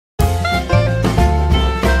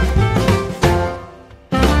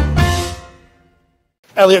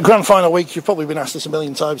Elliot, grand final week, you've probably been asked this a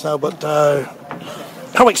million times now, but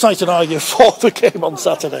how excited are you for the game on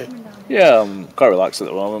Saturday? Yeah, I'm quite relaxed at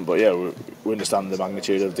the moment, but yeah, we understand the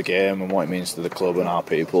magnitude of the game and what it means to the club and our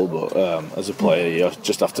people, but as a player you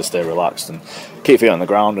just have to stay relaxed and keep feet on the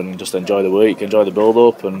ground and just enjoy the week, enjoy the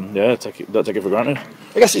build-up, and yeah, don't take it for granted.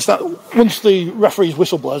 I guess it's that once the referee's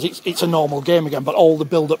whistle blows, it's a normal game again, but all the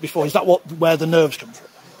build-up before, is that where the nerves come from?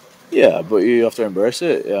 Yeah, but you have to embrace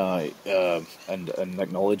it and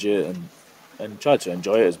acknowledge it and try to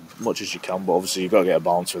enjoy it as much as you can. But obviously you've got to get a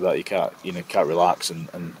balance with that. You can't relax and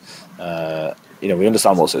we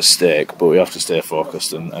understand what's at stake, but we have to stay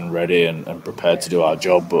focused and ready and prepared to do our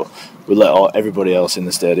job. But we let everybody else in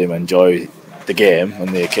the stadium enjoy the game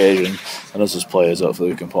and the occasion, and us as players,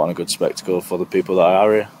 hopefully we can put on a good spectacle for the people that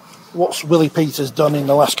are here. What's Willie Peters done in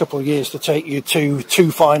the last couple of years to take you to two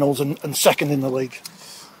finals and second in the league?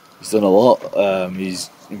 He's done a lot.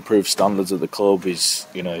 He's improved standards at the club. He's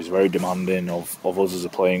very demanding of us as a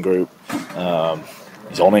playing group.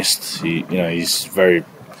 He's honest. He's very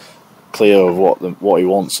clear of what he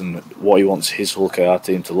wants and what he wants his Hull KR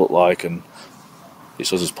team to look like. And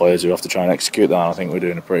it's us as players who have to try and execute that. And I think we're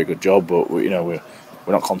doing a pretty good job. But we're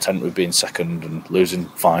not content with being second and losing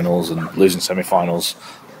finals and losing semi-finals.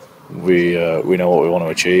 We know what we want to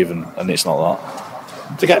achieve, and it's not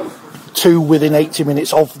that. To get two within 80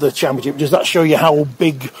 minutes of the championship, does that show you how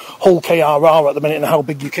big Hull KR are at the minute and how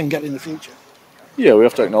big you can get in the future? Yeah, we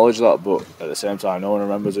have to acknowledge that, but at the same time no one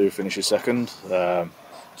remembers who finishes second, so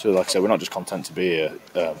like I said, we're not just content to be here.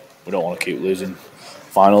 We don't want to keep losing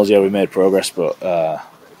finals. Yeah, we made progress, but the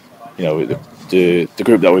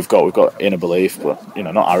group that we've got inner belief, but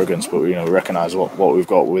not arrogance, but we recognise what we've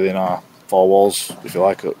got within our four walls, if you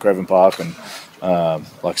like, at Craven Park. And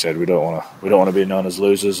like I said, we don't want to be known as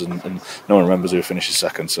losers, and no one remembers who finishes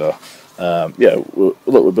second. So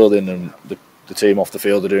we're building, and the team off the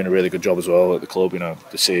field are doing a really good job as well at the club.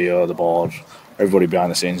 The CEO, the board, everybody behind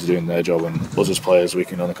the scenes are doing their job, and us as players, we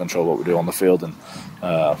can only control what we do on the field, and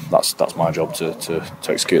that's my job to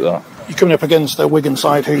execute that. You're coming up against the Wigan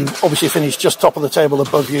side, who obviously finished just top of the table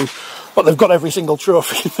above you, but they've got every single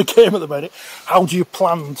trophy in the game at the moment. How do you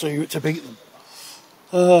plan to beat them?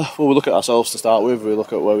 Well, we look at ourselves to start with. We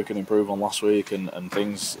look at where we can improve on last week and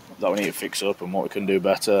things that we need to fix up and what we can do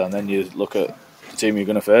better. And then you look at the team you're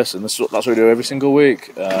going to face, and that's what we do every single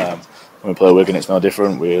week. When we play Wigan, it's no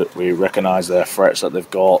different. We recognise their threats that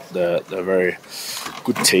they've got. They're a very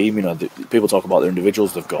good team. People talk about the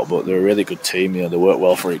individuals they've got, but they're a really good team. They work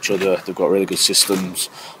well for each other. They've got really good systems.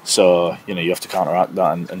 So you have to counteract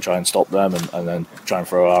that and try and stop them, and then try and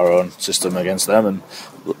throw our own system against them, and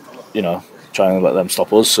try and let them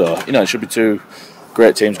stop us. So it should be two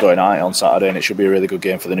great teams going at it on Saturday, and it should be a really good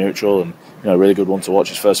game for the neutral, and a really good one to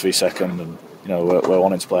watch. It's first v second, and we're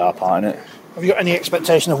wanting to play our part in it. Have you got any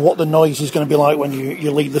expectation of what the noise is going to be like when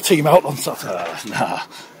you lead the team out on Saturday? Nah,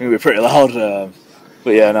 it's going to be pretty loud.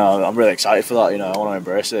 But yeah, no, I'm really excited for that. I want to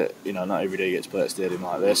embrace it. Not every day you get to play at a stadium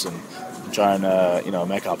like this, and try and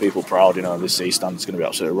make our people proud. This East stand is going to be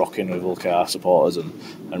absolutely rocking with Hull KR supporters, and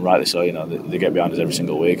rightly so. They get behind us every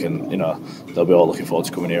single week, and they'll be all looking forward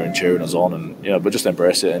to coming here and cheering us on, and but just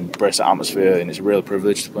embrace it, embrace that atmosphere, and it's a real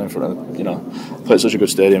privilege to play in front of play at such a good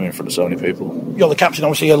stadium in front of so many people. You're the captain,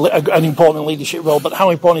 obviously an important leadership role, but how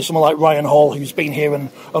important is someone like Ryan Hall, who's been here and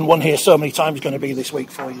won here so many times, going to be this week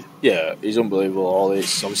for you? Yeah, he's unbelievable.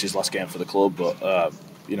 It's obviously his last game for the club, but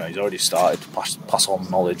he's already started to pass on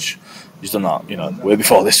knowledge. He's done that, way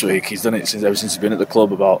before this week. He's done it ever since he's been at the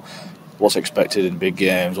club, about what's expected in big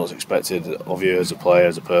games, what's expected of you as a player,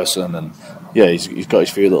 as a person, and yeah, he's got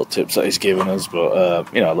his few little tips that he's given us.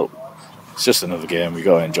 But look, it's just another game. We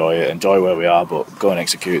got to enjoy it, enjoy where we are, but go and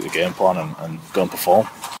execute the game plan and go and perform.